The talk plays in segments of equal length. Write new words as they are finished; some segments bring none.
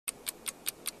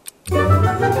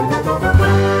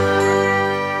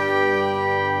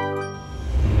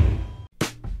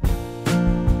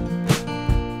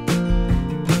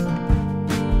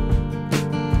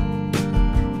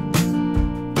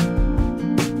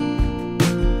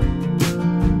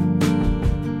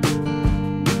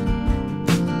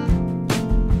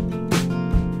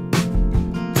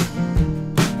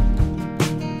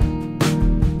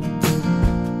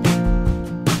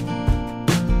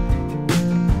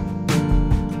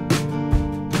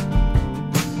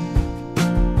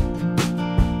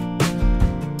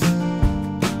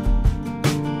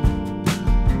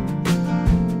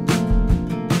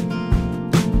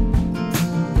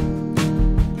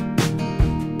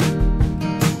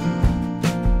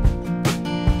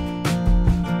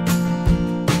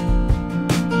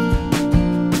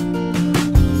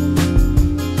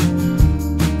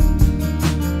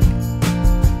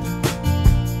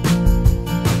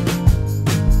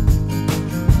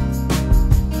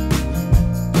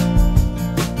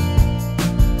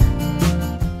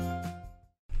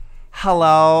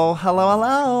Hello, hello,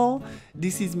 hello!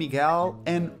 This is Miguel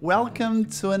and welcome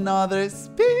to another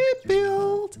speed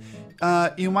build!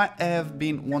 You might have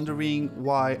been wondering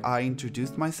why I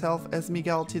introduced myself as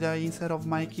Miguel today instead of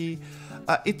Mikey.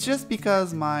 It's just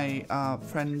because my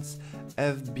friends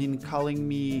have been calling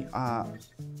me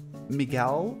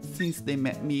Miguel since they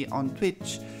met me on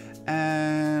Twitch,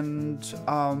 and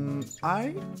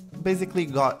I basically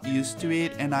got used to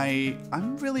it, and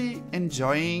I'm really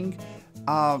enjoying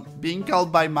being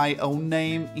called by my own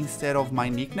name instead of my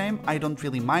nickname. I don't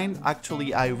really mind,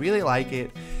 actually I really like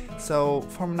it. So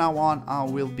from now on I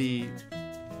will be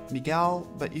Miguel,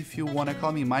 but if you want to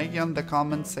call me Mikey on the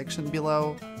comment section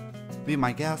below, be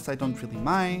my guest, I don't really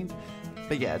mind.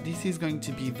 But yeah, this is going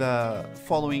to be the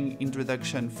following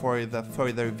introduction for the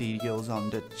further videos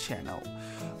on the channel.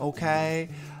 Okay,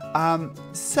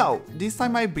 so this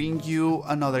time I bring you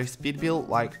another speed build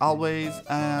like always,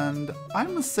 and I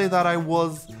must say that I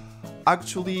was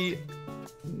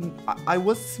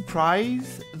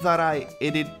surprised that I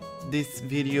edited this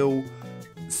video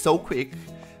so quick,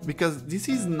 because this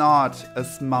is not a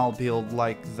small build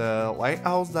like the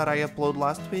lighthouse that I uploaded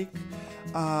last week.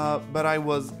 But I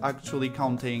was actually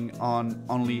counting on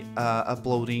only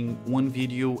uploading one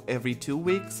video every 2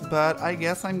 weeks, but I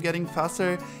guess I'm getting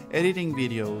faster editing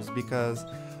videos, because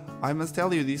I must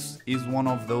tell you, this is one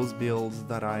of those builds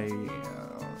that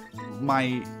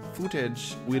my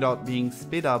footage without being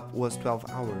sped up was 12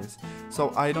 hours,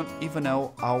 so I don't even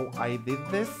know how I did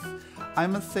this. I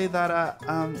must say that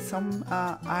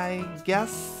I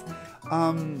guess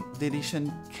the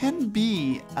edition can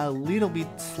be a little bit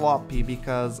sloppy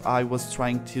because I was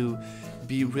trying to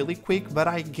be really quick, but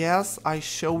I guess I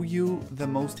show you the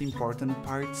most important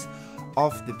parts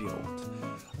of the build.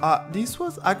 This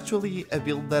was actually a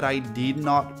build that I did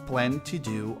not plan to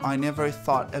do. I never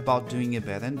thought about doing a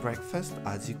bed and breakfast,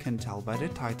 as you can tell by the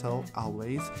title.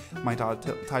 Always, my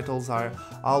titles are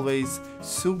always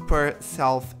super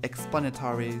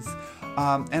self-explanatory.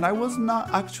 And I was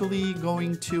not actually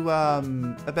going to a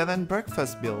bed and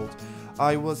breakfast build.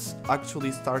 I was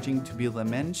actually starting to build a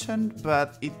mansion,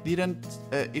 but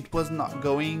it was not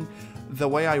going the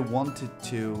way I wanted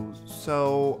to,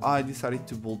 so I decided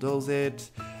to bulldoze it.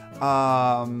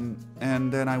 And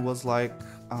then I was like,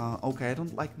 okay, I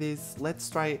don't like this, let's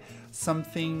try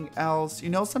something else. You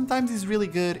know, sometimes it's really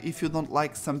good if you don't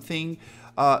like something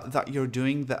that you're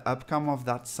doing, the outcome of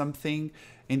that something,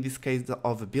 in this case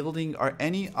of a building or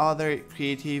any other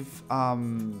creative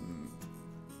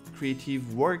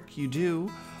work you do.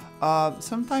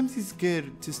 Sometimes it's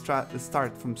good to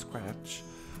start from scratch.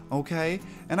 Okay,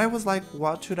 and I was like,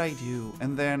 what should I do?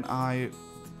 And then I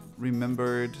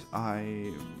remembered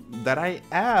that I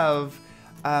have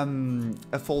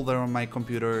a folder on my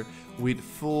computer with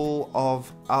full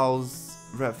of house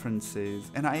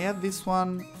references, and I had this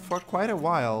one for quite a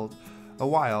while,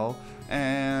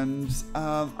 and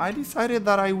I decided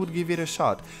that I would give it a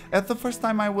shot. At the first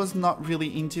time I was not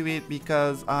really into it,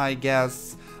 because I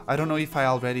guess, I don't know if I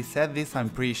already said this, I'm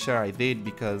pretty sure I did,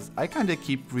 because I kind of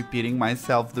keep repeating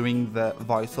myself during the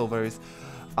voiceovers,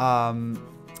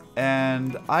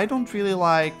 and I don't really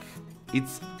like,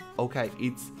 it's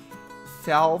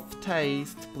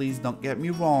self-taste, please don't get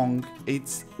me wrong,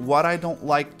 it's what I don't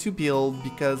like to build,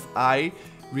 because I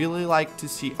really like to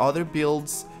see other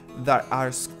builds that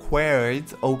are squared.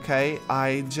 Okay,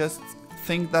 I just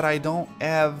think that I don't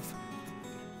have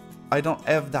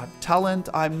that talent.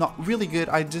 I'm not really good.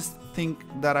 I just think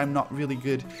that I'm not really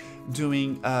good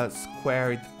doing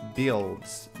squared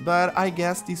builds, but I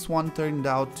guess this one turned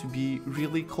out to be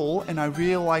really cool and I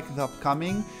really like the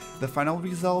final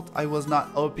result. I was not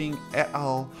hoping at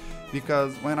all,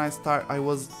 because when I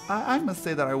must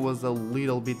say that I was a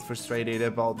little bit frustrated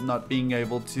about not being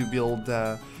able to build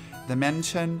the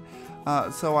mansion.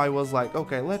 So I was like,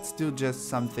 okay, let's do just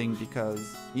something,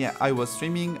 because yeah, I was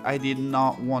streaming. I did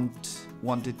not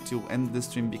wanted to end the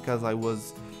stream because I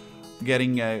was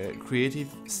getting creative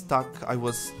stuck. I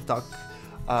was stuck.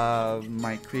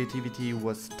 My creativity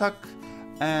was stuck,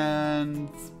 and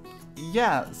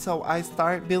yeah, so I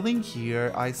start building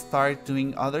here. I start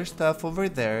doing other stuff over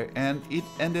there, and it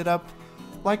ended up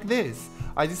like this.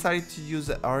 I decided to use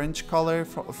the orange color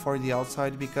for the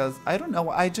outside because I don't know,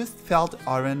 I just felt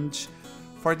orange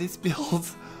for this build.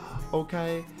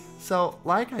 Okay, so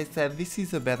like I said, this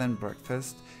is a bed and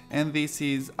breakfast, and this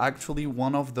is actually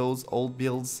one of those old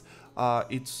builds.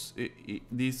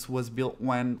 This was built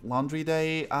when Laundry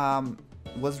Day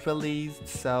was released,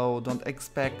 so don't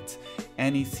expect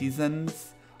any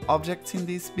seasons objects in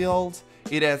this build.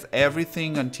 It has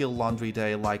everything until Laundry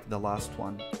Day, like the last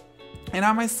one. And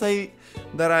I must say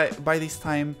that by this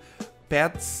time,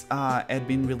 pets had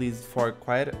been released for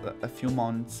quite a few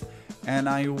months, and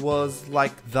I was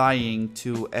like dying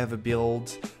to have a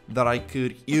build that I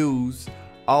could use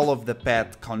all of the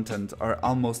pet content, or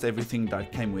almost everything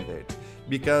that came with it,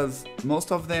 because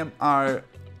most of them are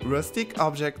rustic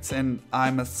objects, and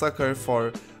I'm a sucker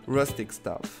for rustic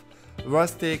stuff.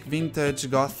 Rustic, vintage,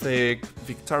 gothic,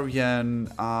 Victorian,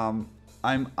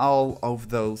 I'm all of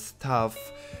those stuff.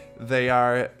 They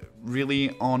are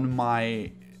really on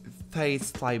my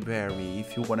taste library,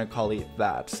 if you want to call it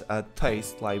that, a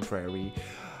taste library.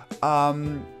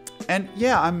 And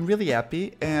yeah, I'm really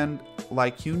happy, and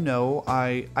like you know,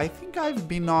 I think I've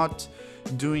been not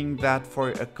doing that for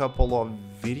a couple of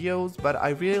videos, but I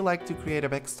really like to create a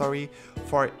backstory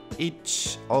for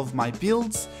each of my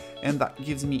builds, and that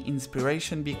gives me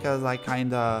inspiration because I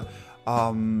kinda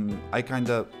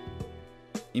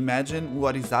imagine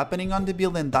what is happening on the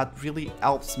build, and that really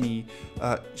helps me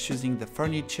choosing the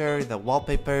furniture, the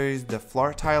wallpapers, the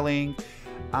floor tiling.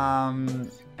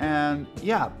 And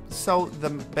yeah, so the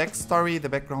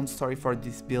background story for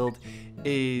this build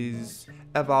is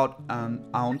about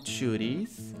Aunt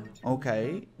Judy's.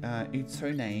 Okay, it's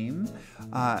her name.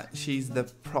 She's the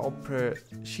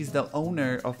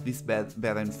owner of this bed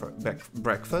and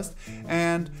breakfast,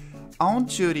 and Aunt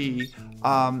Judy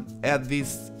had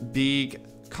this big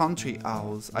country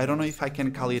house. I don't know if I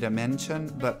can call it a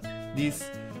mansion, but this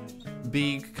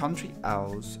big country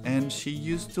house, and she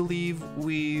used to live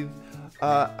with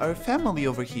her family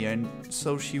over here, and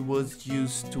so she was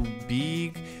used to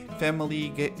big family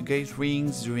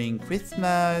gatherings during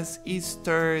Christmas,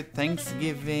 Easter,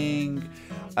 Thanksgiving,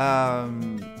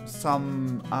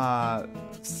 some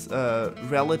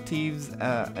relatives'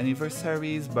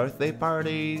 anniversaries, birthday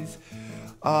parties.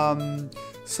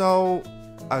 So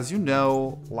as you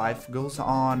know, life goes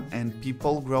on and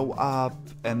people grow up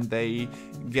and they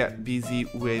get busy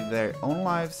with their own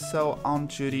lives. So Aunt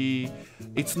Judy,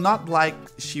 it's not like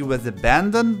she was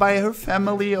abandoned by her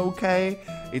family, okay?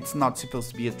 It's not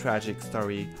supposed to be a tragic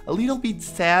story. A little bit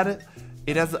sad.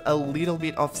 It has a little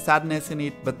bit of sadness in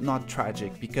it, but not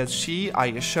tragic, because I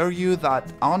assure you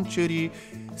that Aunt Judy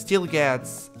still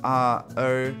gets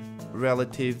her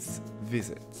relatives'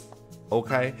 visits,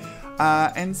 okay?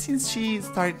 And since she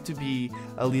started to be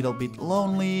a little bit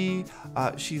lonely,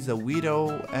 she's a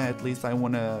widow, at least I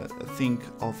want to think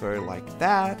of her like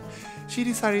that, she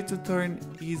decided to turn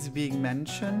his big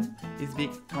mansion, his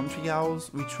big country house,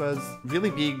 which was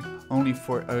really big only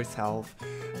for herself,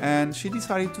 and she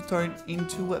decided to turn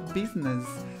into a business,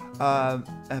 a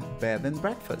bed and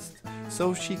breakfast.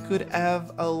 So she could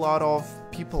have a lot of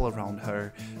people around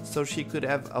her, so she could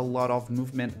have a lot of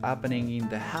movement happening in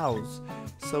the house,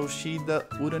 so she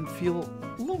wouldn't feel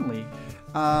lonely.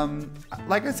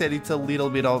 Like I said, it's a little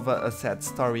bit of a sad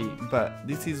story, but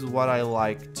this is what I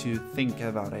like to think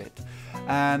about it.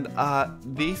 And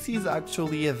this is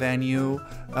actually a venue.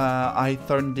 I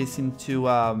turned this into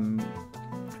a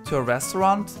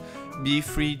restaurant. Be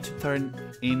free to turn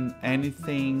in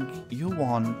anything you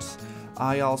want.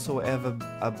 I also have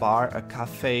a bar, a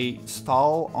cafe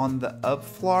stall on the up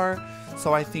floor,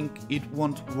 so I think it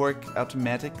won't work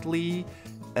automatically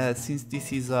since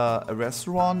this is a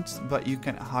restaurant, but you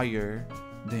can hire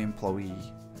the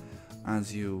employee,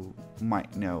 as you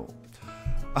might know.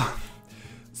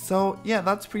 So yeah,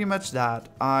 that's pretty much that.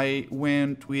 I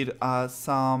went with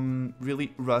some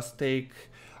really rustic,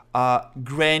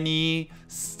 granny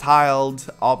styled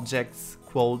objects,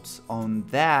 quotes on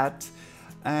that.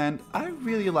 and I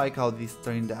really like how this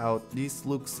turned out. This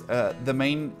looks the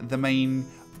main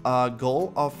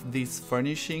goal of this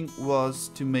furnishing was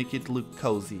to make it look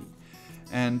cozy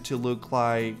and to look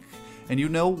like, and you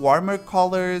know, warmer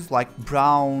colors like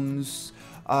browns.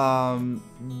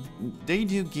 They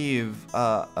do give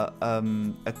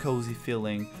a cozy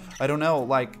feeling. I don't know,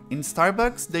 like in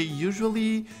Starbucks they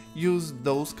usually use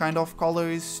those kind of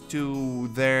colors to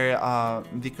their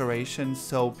decorations,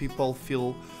 so people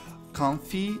feel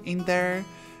comfy in there.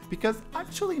 Because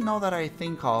actually, now that I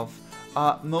think of,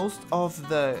 most of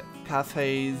the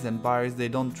cafes and bars, they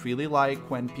don't really like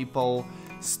when people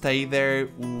stay there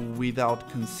without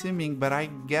consuming, but I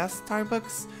guess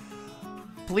Starbucks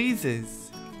pleases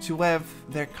to have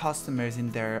their customers in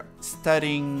there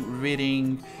studying,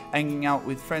 reading, hanging out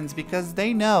with friends, because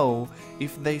they know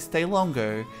if they stay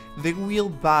longer, they will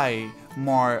buy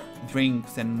more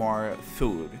drinks and more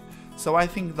food. So I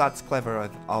think that's clever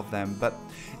of them. But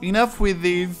enough with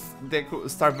this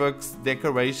Starbucks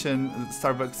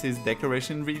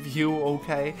decoration review,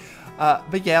 okay?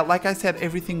 But yeah, like I said,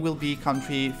 everything will be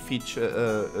country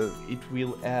feature.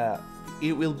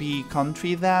 It will be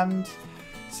country themed.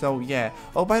 So yeah.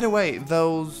 Oh, by the way,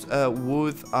 those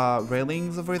wood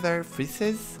railings over there,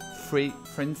 friezes,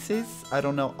 I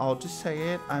don't know how to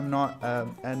say it. I'm not a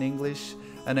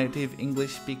native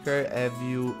English speaker,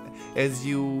 as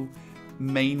you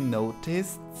may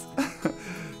notice.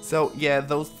 So yeah,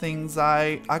 those things,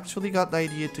 I actually got the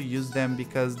idea to use them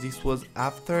because this was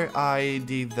after I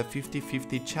did the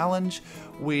 50-50 challenge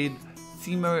with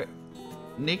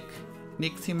Nick.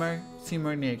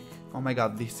 Oh my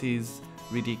god, this is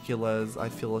ridiculous. I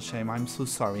feel ashamed. I'm so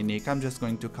sorry, Nick. I'm just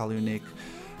going to call you Nick.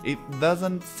 It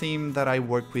doesn't seem that I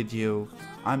work with you.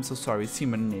 I'm so sorry.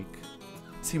 Nick,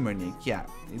 yeah,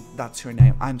 that's your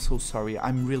name. I'm so sorry.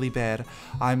 I'm really bad.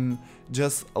 I'm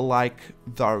just like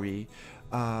Dory.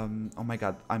 Oh my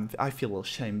god, I feel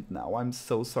ashamed now. I'm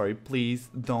so sorry. Please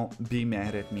don't be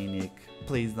mad at me, Nick.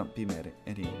 Please don't be mad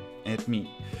at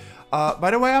me.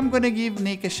 By the way, I'm gonna give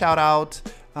Nick a shout out.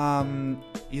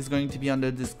 He's going to be on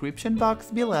the description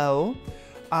box below,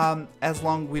 as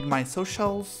long with my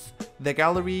socials, the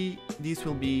gallery. This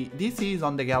is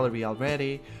on the gallery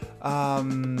already.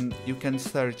 You can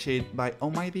search it by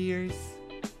OhMyDeers,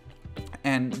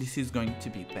 and this is going to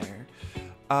be there.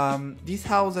 This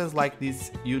house has like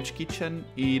this huge kitchen.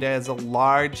 It has a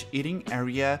large eating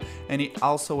area, and it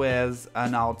also has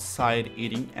an outside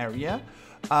eating area.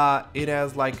 It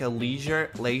has like a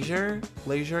leisure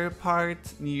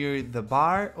part near the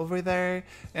bar over there,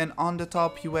 and on the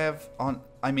top you have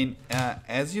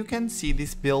as you can see,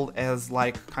 this build has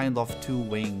like kind of two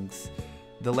wings.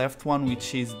 The left one,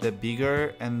 which is the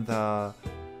bigger and the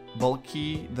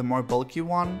more bulky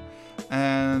one,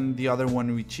 and the other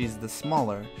one, which is the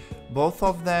smaller. Both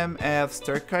of them have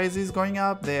staircases going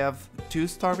up. They have 2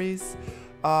 stories.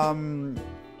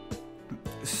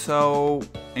 So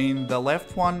in the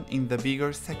left one, in the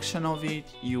bigger section of it,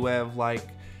 you have like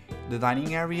the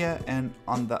dining area, and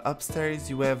on the upstairs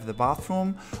you have the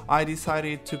bathroom. I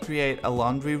decided to create a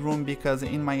laundry room because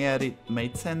in my head it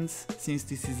made sense, since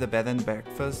this is a bed and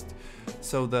breakfast,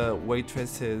 so the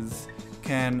waitresses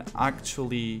can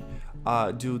actually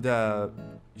do the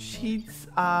sheets,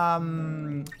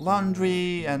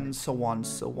 laundry, and so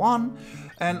on.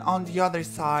 And on the other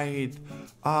side,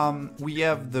 we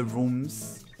have the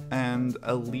rooms and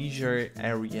a leisure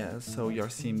area, so your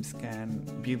Sims can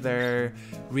be there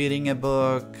reading a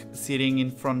book, sitting in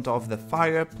front of the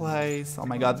fireplace. Oh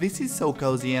my god, this is so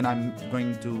cozy, and I'm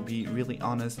going to be really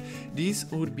honest, this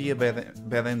would be a bed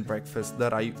and breakfast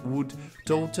that I would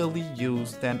totally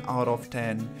use 10 out of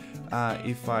 10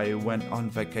 if I went on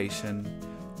vacation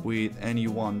with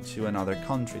anyone to another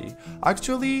country.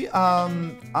 Actually,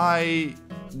 I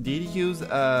did use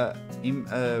a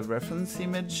reference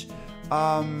image,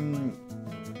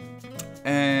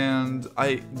 and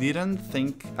I didn't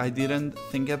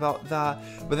think about that,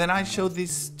 but then I showed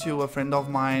this to a friend of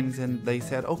mine, and they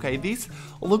said, okay, this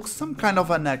looks some kind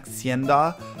of an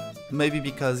hacienda, maybe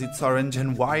because it's orange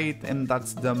and white, and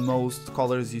that's the most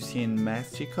colors you see in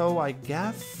Mexico, I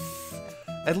guess.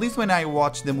 At least when I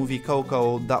watched the movie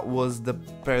Coco, that was the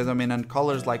predominant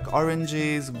colors, like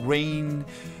oranges, green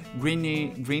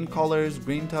colors,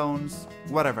 green tones,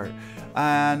 whatever.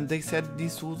 And they said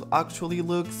this would actually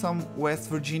look some West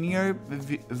Virginia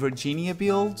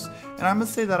builds, and I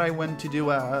must say that I went to do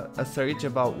a search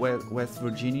about West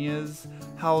Virginia's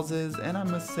houses, and I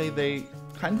must say they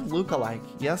kind of look alike.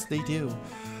 Yes, they do.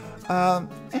 And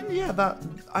yeah, that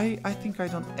I think I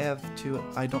don't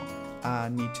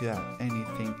need to add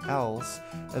anything else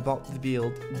about the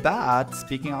build. But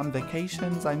speaking on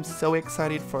vacations, I'm so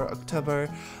excited for October.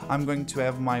 I'm going to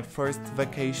have my first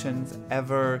vacations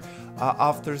ever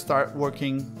after start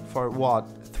working for what,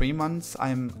 3 months.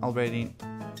 I'm about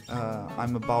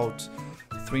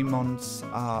 3 months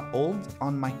old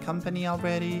on my company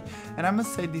already, and I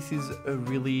must say this is a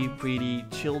really pretty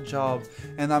chill job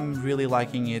and I'm really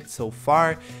liking it so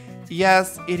far.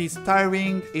 Yes, it is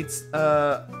tiring. It's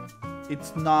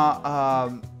not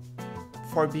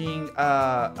for being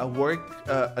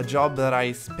a job that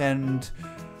I spend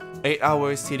 8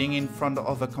 hours sitting in front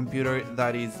of a computer,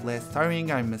 that is less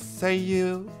tiring. I must say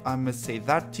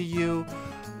that to you.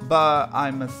 But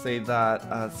I must say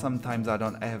that sometimes I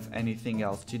don't have anything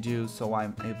else to do, so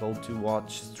I'm able to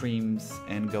watch streams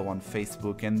and go on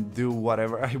Facebook and do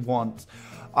whatever I want.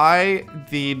 I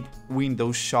did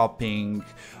window shopping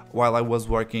while I was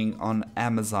working on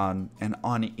Amazon and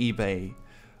on eBay.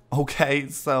 Okay,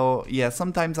 so yeah,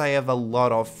 sometimes I have a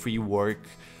lot of free work,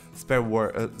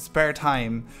 spare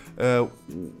time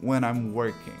when I'm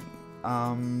working.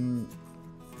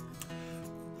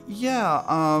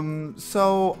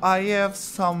 So I have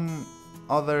some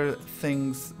other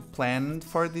things planned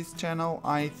for this channel.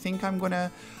 I think I'm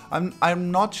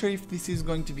not sure if this is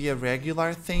going to be a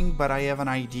regular thing, but I have an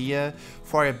idea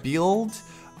for a build.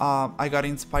 I got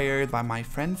inspired by my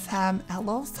friend Sam.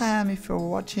 Hello Sam, if you're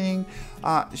watching.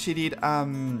 She did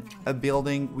a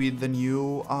building with the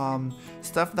new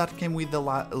stuff that came with the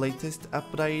latest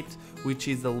update, which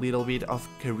is a little bit of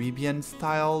Caribbean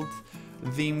styled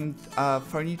themed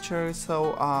furniture.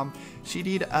 So she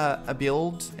did a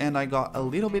build and I got a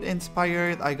little bit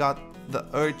inspired. I got the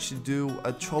urge to do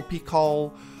a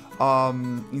tropical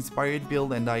inspired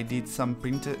build, and I did some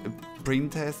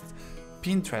Pinterest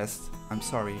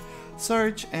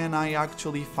search, and I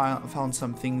actually found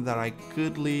something that I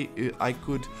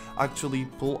could actually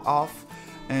pull off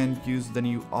and use the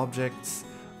new objects.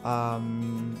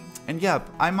 And yeah,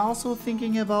 I'm also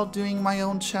thinking about doing my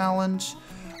own challenge.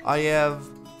 I have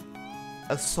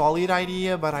a solid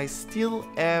idea, but I still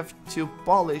have to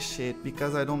polish it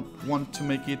because I don't want to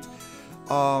make it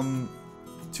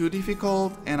too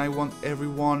difficult, and I want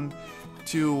everyone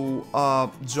to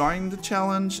join the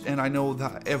challenge. And I know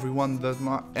that everyone does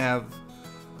not have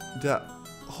the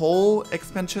whole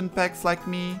expansion packs like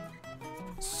me,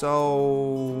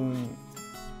 so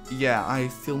yeah, I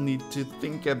still need to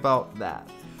think about that.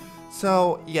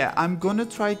 So yeah, I'm gonna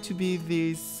try to be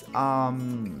this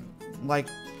like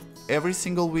every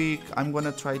single week. I'm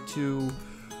gonna try to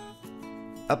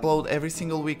upload every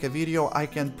single week a video. I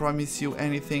can't promise you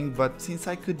anything, but since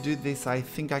I could do this, I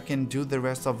think I can do the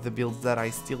rest of the builds that I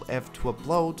still have to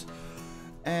upload.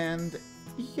 And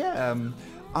yeah,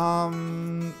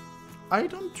 I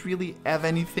don't really have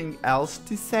anything else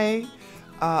to say.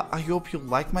 I hope you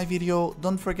like my video.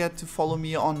 Don't forget to follow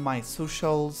me on my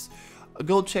socials.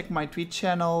 Go check my Twitch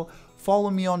channel. Follow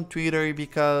me on Twitter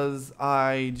because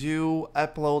I do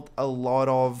upload a lot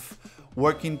of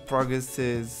work in progress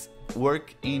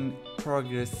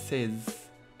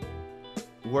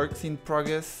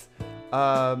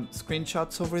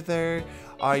screenshots over there.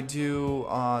 I do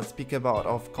speak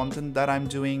about content that I'm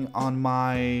doing on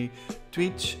my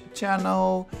Twitch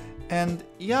channel. And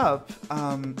yeah,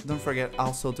 don't forget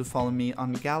also to follow me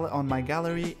on my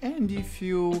gallery. And if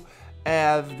you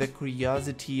have the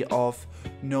curiosity of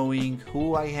knowing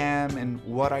who I am and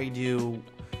what I do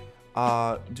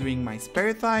during my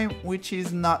spare time, which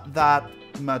is not that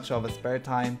much of a spare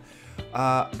time,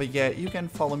 but yeah, you can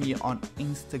follow me on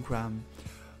Instagram.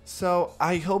 So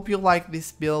I hope you like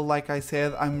this build. Like I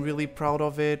said, I'm really proud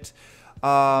of it.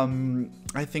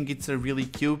 I think it's a really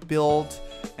cute build,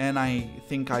 and I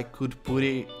think I could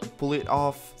pull it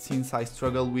off since I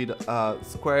struggle with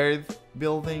squared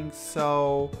buildings.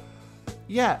 So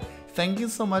yeah, thank you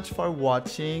so much for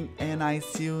watching, and I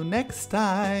see you next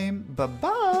time. Bye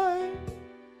bye.